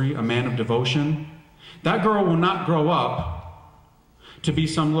rosary, a man of devotion. That girl will not grow up to be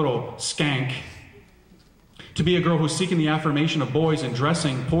some little skank, to be a girl who's seeking the affirmation of boys and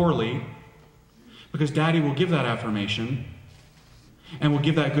dressing poorly, because daddy will give that affirmation and will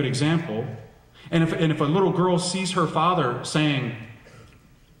give that good example. And if a little girl sees her father saying,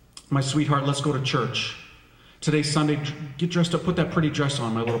 my sweetheart, let's go to church. Today's Sunday, get dressed up, put that pretty dress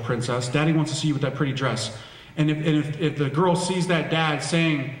on, my little princess. Daddy wants to see you with that pretty dress. And if the girl sees that dad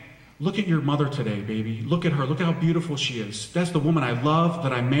saying, look at your mother today, baby. Look at her. Look how beautiful she is. That's the woman I love,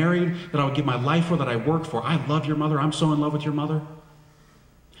 that I married, that I would give my life for, that I worked for. I love your mother. I'm so in love with your mother.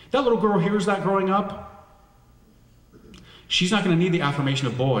 That little girl hears that growing up. She's not going to need the affirmation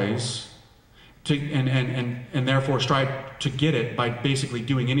of boys and therefore strive to get it by basically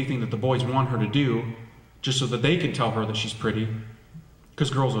doing anything that the boys want her to do just so that they can tell her that she's pretty, because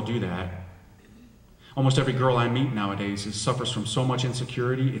girls will do that. Almost every girl I meet nowadays suffers from so much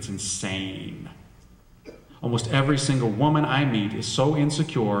insecurity, it's insane. Almost every single woman I meet is so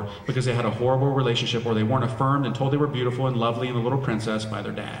insecure because they had a horrible relationship or they weren't affirmed and told they were beautiful and lovely and a little princess by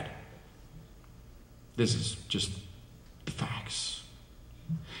their dad. This is just the facts.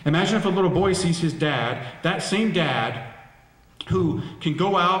 Imagine if a little boy sees his dad, that same dad who can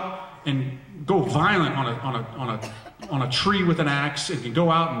go out and go violent on a tree with an axe and can go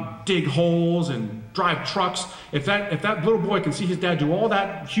out and dig holes and drive trucks. If that little boy can see his dad do all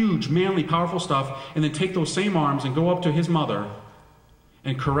that huge, manly, powerful stuff and then take those same arms and go up to his mother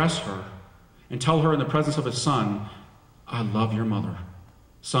and caress her and tell her in the presence of his son, I love your mother.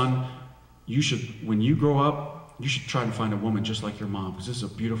 Son, when you grow up, you should try to find a woman just like your mom, because this is a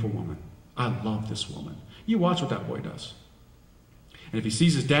beautiful woman. I love this woman. You watch what that boy does. And if he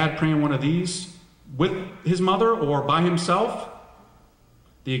sees his dad praying one of these with his mother or by himself,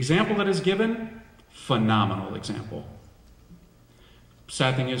 the example that is given, phenomenal example.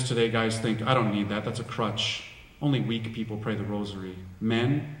 Sad thing is today, guys think, I don't need that. That's a crutch. Only weak people pray the rosary.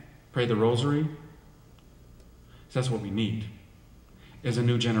 Men pray the rosary. That's what we need, is a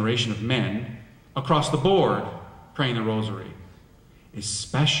new generation of men across the board praying the rosary,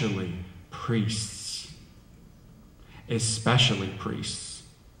 especially priests. Especially priests.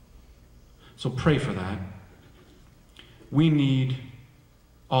 So pray for that. We need,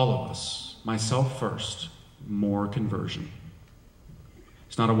 all of us, myself first, more conversion.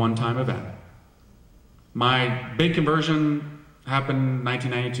 It's not a one-time event. My big conversion happened in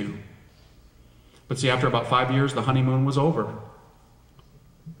 1992. But see, after about 5 years, the honeymoon was over.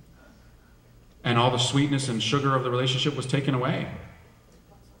 And all the sweetness and sugar of the relationship was taken away.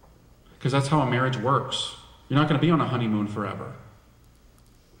 Because that's how a marriage works. You're not going to be on a honeymoon forever.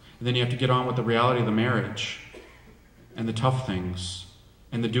 And then you have to get on with the reality of the marriage and the tough things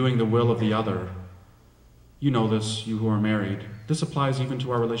and the doing the will of the other. You know this, you who are married. This applies even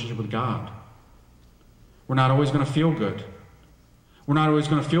to our relationship with God. We're not always going to feel good. We're not always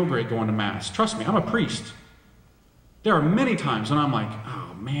going to feel great going to Mass. Trust me, I'm a priest. There are many times when I'm like,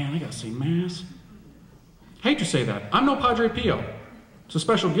 oh man, I got to say Mass. I hate to say that. I'm no Padre Pio. It's a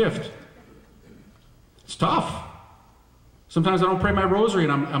special gift. It's tough. Sometimes I don't pray my rosary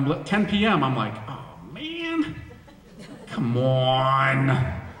and I'm 10 p.m. I'm like, oh man, come on.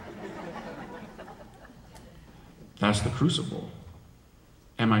 That's the crucible.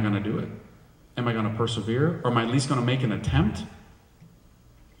 Am I going to do it? Am I going to persevere? Or am I at least going to make an attempt?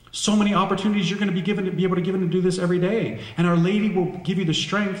 So many opportunities you're going to be able to do this every day. And Our Lady will give you the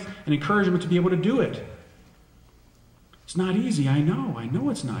strength and encouragement to be able to do it. It's not easy, I know. I know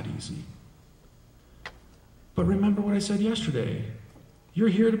it's not easy. But remember what I said yesterday. You're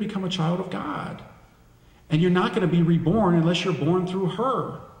here to become a child of God. And you're not going to be reborn unless you're born through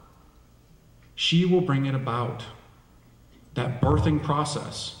her. She will bring it about. That birthing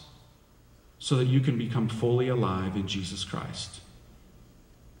process. So that you can become fully alive in Jesus Christ.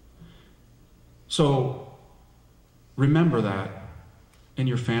 So remember that in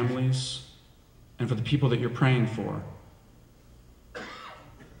your families and for the people that you're praying for.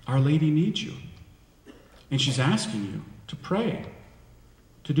 Our Lady needs you. And she's asking you to pray,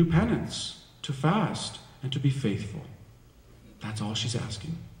 to do penance, to fast, and to be faithful. That's all she's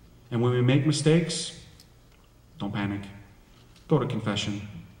asking. And when we make mistakes, don't panic. Go to confession.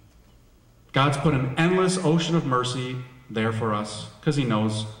 God's put an endless ocean of mercy there for us because he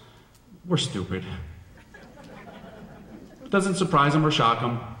knows we're stupid. It doesn't surprise him or shock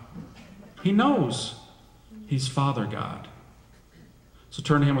him. He knows he's Father God. So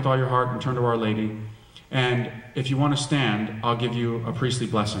turn to him with all your heart and turn to Our Lady. And if you want to stand, I'll give you a priestly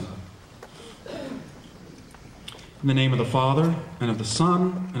blessing. In the name of the Father, and of the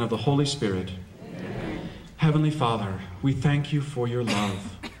Son, and of the Holy Spirit. Amen. Heavenly Father, we thank you for your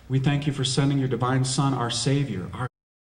love. We thank you for sending your divine Son, our Savior, our